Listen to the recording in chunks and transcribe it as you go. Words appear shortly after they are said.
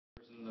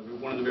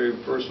one of the very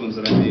first ones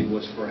that I made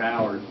was for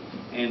Howard,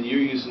 and you're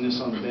using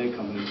this on the band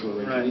coming into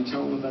it, right? Can you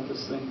tell him about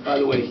this thing?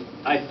 By the way,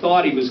 I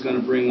thought he was going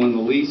to bring one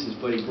of the Leases,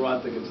 but he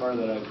brought the guitar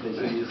that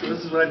he used. So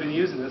this is what I've been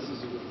using. This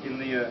is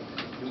in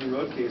the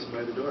road case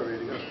by the door,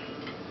 ready to go.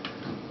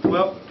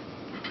 Well,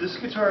 this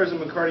guitar is a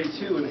McCarty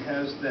II and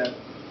has that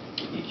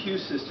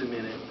EQ system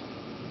in it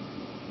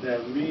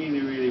that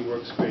really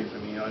works great for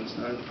me. On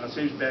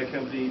stage Bad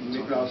Company,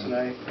 Mick Ross and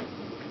I,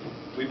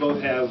 we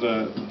both have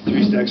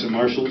 3 stacks of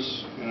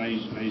Marshalls, and I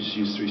just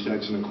use 3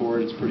 stacks in a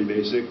chord. It's pretty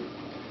basic.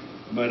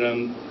 But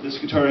this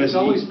guitar has... It's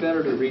always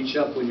better to reach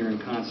up when you're in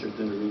concert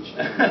than to reach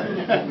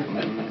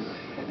down.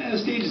 The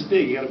stage is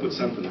big. You got to put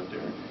something up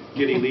there.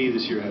 Geddy Lee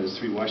this year has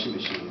 3 washing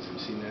machines. Have you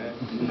seen that?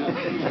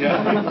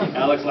 Yeah.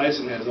 Alex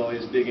Lyson has all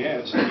these big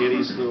amps. And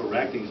Geddy's little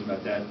rack thing is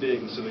about that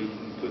big, and so he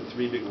can put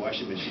 3 big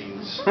washing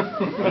machines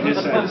on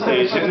his side of the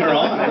stage, and they're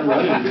on. They're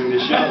running during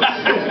the show.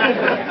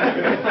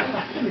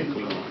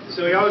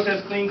 So he always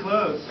has clean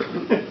clothes.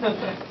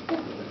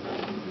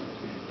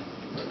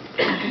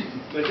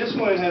 But this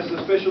one has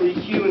a special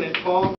EQ in it, Paul.